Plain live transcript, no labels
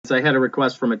instance, I had a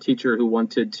request from a teacher who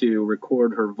wanted to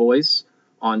record her voice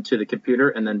onto the computer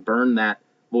and then burn that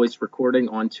voice recording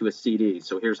onto a CD.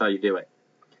 So here's how you do it.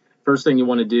 First thing you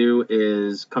want to do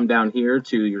is come down here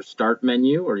to your Start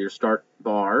menu or your Start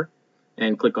bar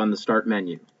and click on the Start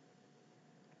menu.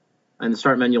 In the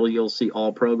Start menu, you'll see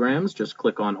All Programs. Just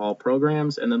click on All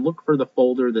Programs and then look for the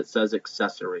folder that says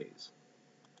Accessories.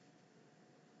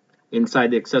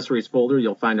 Inside the Accessories folder,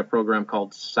 you'll find a program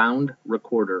called Sound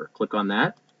Recorder. Click on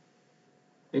that,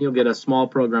 and you'll get a small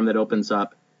program that opens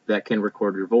up that can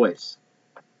record your voice.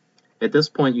 At this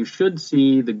point, you should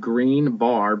see the green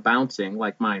bar bouncing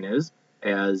like mine is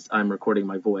as I'm recording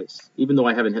my voice. Even though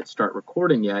I haven't hit Start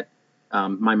Recording yet,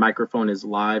 my microphone is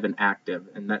live and active,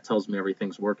 and that tells me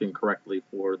everything's working correctly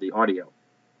for the audio.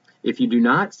 If you do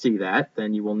not see that,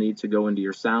 then you will need to go into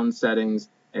your sound settings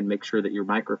and make sure that your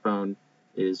microphone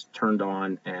is turned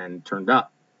on and turned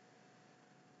up.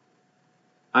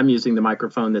 I'm using the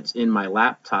microphone that's in my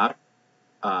laptop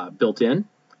built in,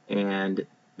 and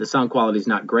the sound quality is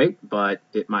not great, but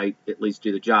it might at least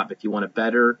do the job. If you want a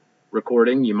better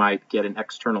recording, you might get an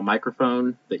external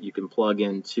microphone that you can plug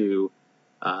into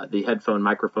the headphone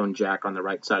microphone jack on the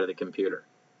right side of the computer.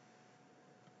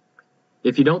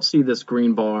 If you don't see this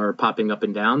green bar popping up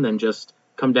and down, then just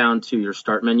come down to your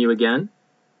Start menu again.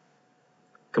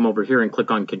 Come over here and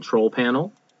click on Control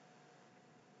Panel.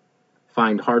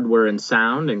 Find Hardware and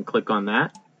Sound and click on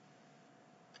that.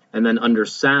 And then under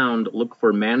Sound, look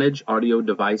for Manage Audio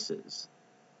Devices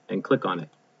and click on it.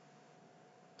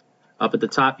 Up at the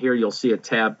top here, you'll see a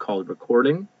tab called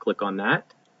Recording. Click on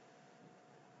that.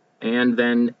 And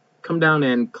then come down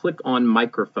and click on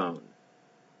Microphone.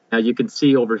 Now you can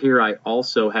see over here I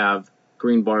also have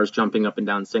green bars jumping up and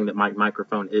down saying that my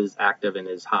microphone is active and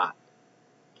is hot.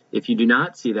 If you do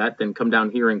not see that, then come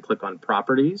down here and click on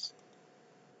Properties.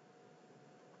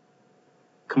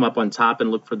 Come up on top and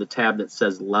look for the tab that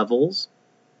says Levels.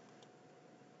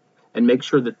 And make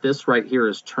sure that this right here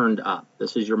is turned up.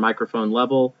 This is your microphone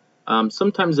level.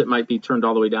 Sometimes it might be turned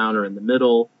all the way down or in the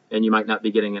middle, and you might not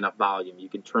be getting enough volume. You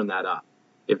can turn that up.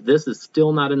 If this is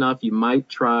still not enough, you might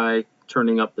try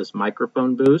turning up this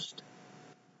microphone boost,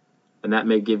 and that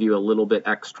may give you a little bit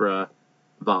extra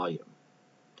volume.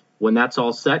 When that's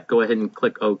all set, go ahead and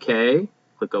click OK,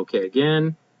 click OK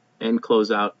again, and close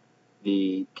out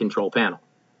the control panel.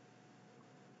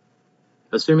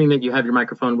 Assuming that you have your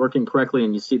microphone working correctly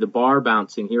and you see the bar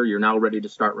bouncing here, you're now ready to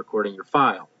start recording your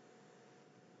file.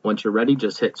 Once you're ready,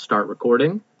 just hit Start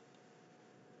Recording.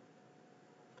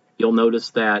 You'll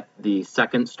notice that the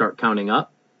seconds start counting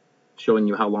up, showing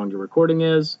you how long your recording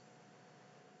is.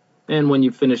 And when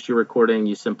you've finished your recording,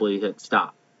 you simply hit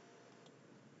Stop.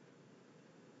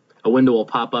 A window will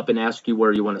pop up and ask you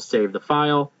where you want to save the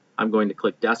file. I'm going to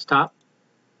click Desktop,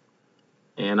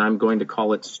 and I'm going to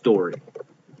call it Story.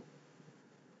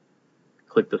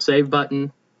 Click the Save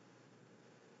button,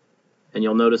 and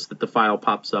you'll notice that the file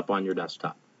pops up on your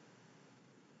desktop.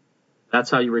 That's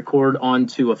how you record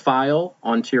onto a file,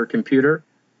 onto your computer,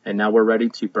 and now we're ready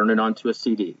to burn it onto a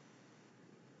CD.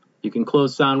 You can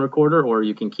close Sound Recorder, or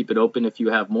you can keep it open if you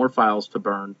have more files to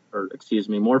burn, or excuse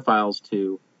me, more files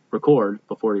to record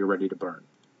before you're ready to burn.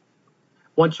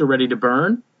 Once you're ready to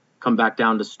burn, come back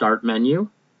down to Start menu,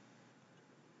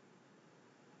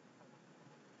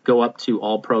 go up to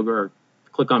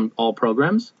click on All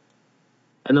Programs,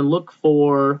 and then look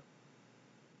for,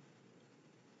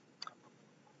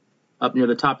 up near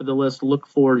the top of the list, look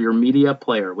for your media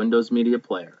player, Windows Media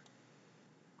Player.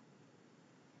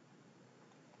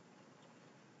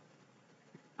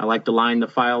 I like to line the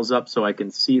files up so I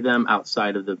can see them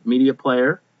outside of the media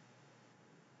player.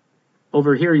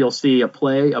 Over here you'll see a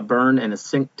Play, a Burn, and a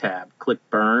Sync tab. Click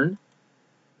Burn.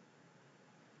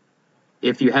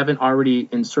 If you haven't already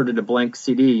inserted a blank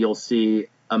CD, you'll see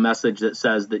a message that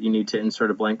says that you need to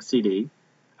insert a blank CD.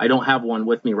 I don't have one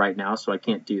with me right now, so I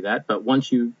can't do that, but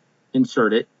once you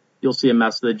insert it, you'll see a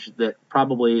message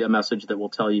probably a message that will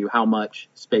tell you how much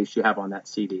space you have on that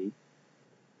CD.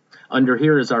 Under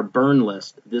here is our burn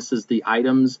list. These are the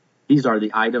items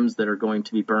that are going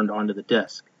to be burned onto the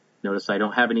disk. Notice I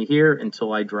don't have any here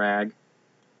until I drag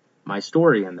my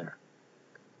story in there.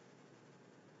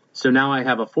 So now I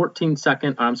have an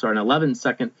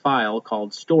 11-second file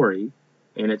called Story,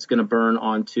 and it's going to burn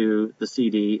onto the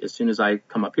CD as soon as I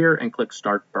come up here and click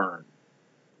Start Burn.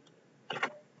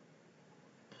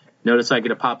 Notice I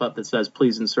get a pop-up that says,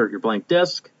 please insert your blank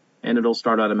disk, and it'll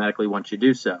start automatically once you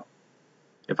do so.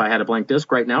 If I had a blank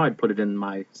disk right now, I'd put it in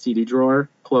my CD drawer,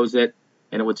 close it,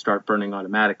 and it would start burning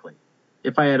automatically.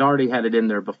 If I had already had it in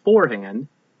there beforehand,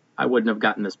 I wouldn't have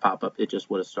gotten this pop-up. It just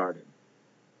would have started.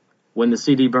 When the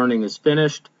CD burning is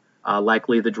finished,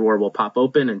 likely the drawer will pop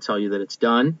open and tell you that it's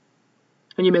done.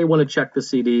 And you may want to check the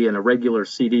CD in a regular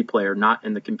CD player, not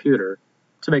in the computer,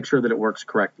 to make sure that it works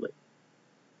correctly.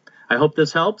 I hope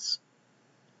this helps,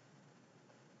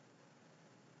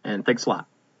 and thanks a lot.